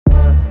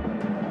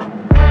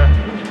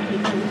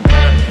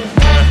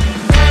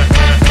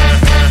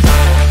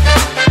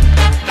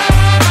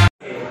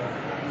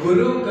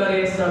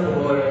सब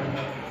होए,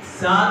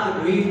 सात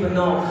द्वीप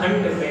नौ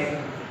खंड में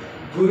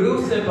गुरु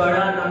से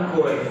बड़ा न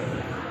कोई।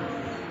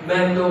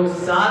 मैं तो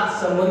सात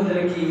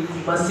समुद्र की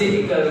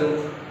मसीह करूं,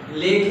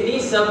 लेखनी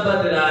सब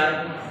बदलाए,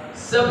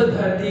 सब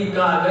धरती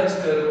कागज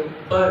करूं,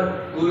 पर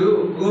गुरु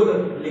गुण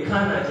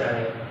लिखा ना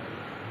जाए।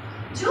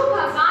 जो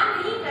भगवान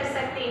नहीं कर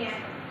सकते हैं,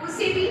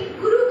 उसे भी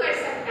गुरु कर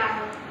सकता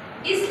है।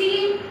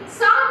 इसलिए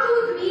सातों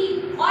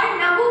द्वीप और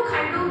नवों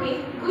खंडों में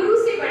गुरु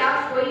से बड़ा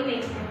कोई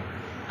नहीं है।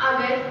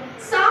 अगर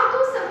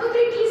सातों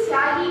समुद्र की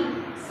स्याही,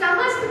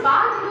 समस्त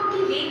बादलों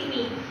की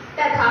लेखनी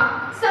तथा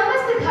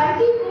समस्त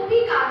धरती को भी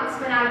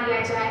कागज बना दिया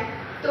जाए,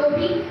 तो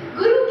भी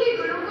गुरु के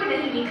गुणों को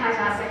नहीं लिखा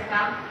जा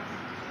सकता।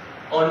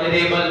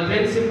 Honorable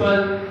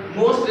Principal,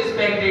 most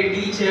respected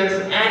teachers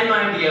and my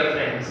dear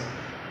friends.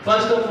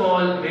 First of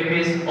all, we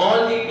wish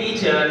all the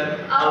teachers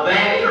a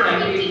very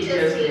happy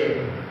Teachers'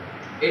 Day.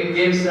 It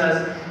gives us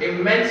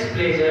immense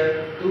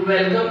pleasure to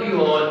welcome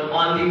you all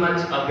on the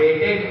much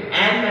awaited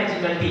and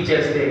magical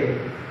Teachers' Day.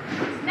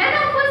 None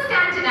of us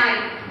can deny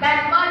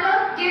that mother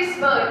gives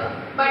birth,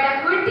 but a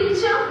good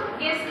teacher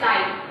gives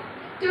life.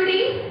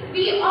 Today,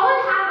 we all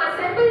have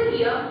assembled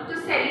here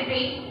to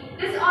celebrate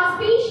this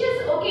auspicious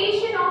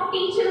occasion of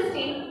Teachers'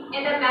 Day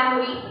in the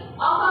memory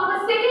of our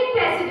second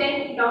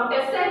president, Dr.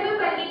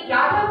 Sarvapalli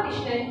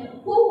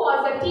Radhakrishnan, who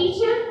was a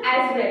teacher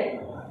as well.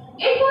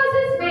 It was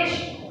his wish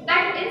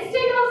that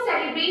instead of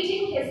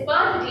celebrating his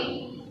birthday,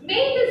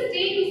 may this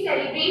day be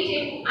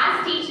celebrated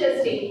as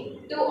Teachers' Day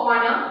to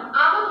honor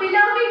our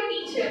beloved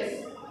teachers.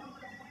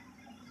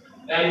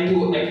 And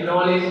to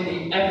acknowledge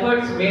the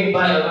efforts made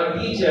by our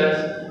teachers,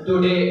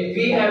 today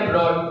we have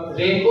brought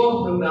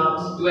rainbow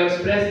programs to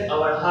express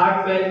our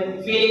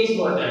heartfelt feelings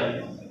for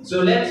them.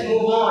 So let's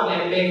move on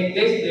and make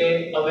this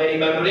day a very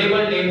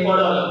memorable day for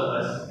all of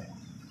us.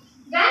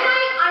 When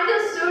I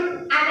understood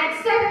and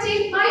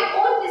accepted my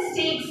own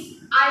mistakes,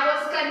 I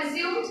was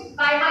consumed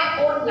by my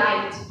own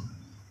light.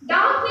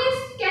 Darkness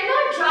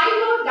cannot drive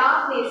out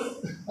darkness,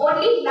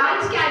 only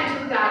light can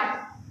do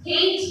that.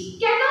 Hate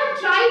cannot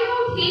drive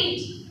out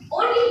hate,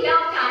 only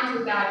love can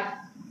do that.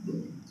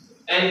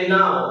 And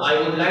now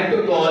I would like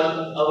to call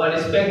our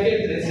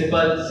respected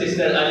principal,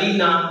 Sister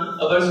Alina,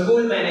 our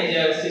school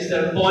manager,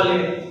 Sister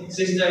Pauline,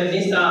 Sister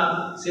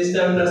Nisa, Sister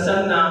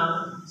Prasanna,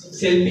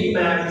 Silpi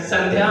ma'am,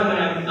 Sandhya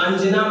ma'am,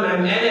 Anjana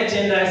ma'am, and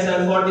HN Rai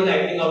sir for the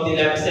lighting of the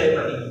lab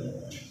ceremony.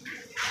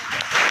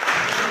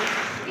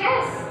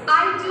 Yes,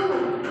 I do.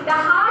 The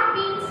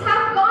heartbeats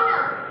have gone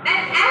up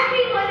and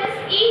everyone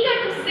is eager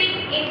to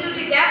sing into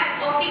the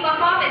depth of the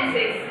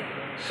performances.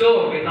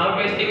 So, without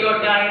wasting your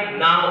time,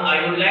 now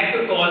I would like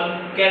to call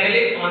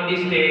Carolyn on the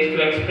stage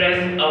to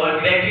express our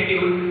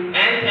gratitude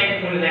and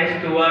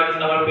thankfulness towards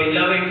our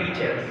beloved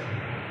teachers.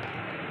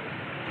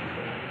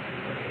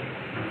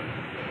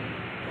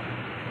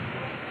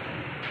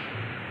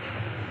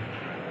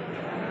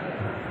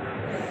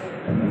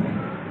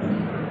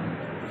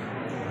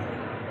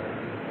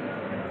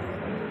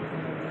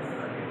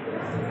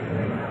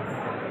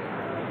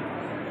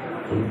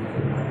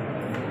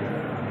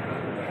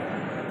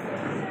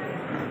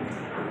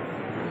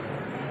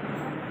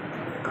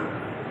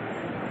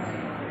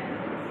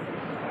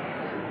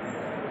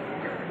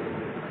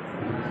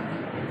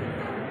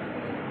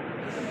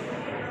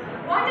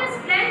 What a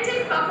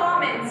splendid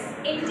performance!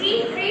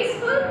 Indeed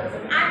graceful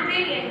and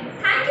brilliant.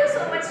 Thank you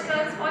so much,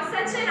 girls, for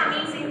such an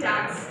amazing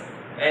dance.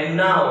 And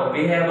now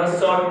we have a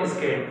short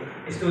skit.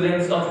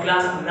 Students of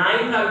class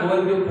 9 are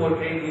going to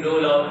portray the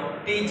role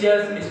of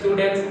teachers,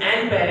 students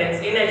and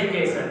parents in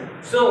education.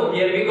 So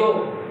here we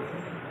go.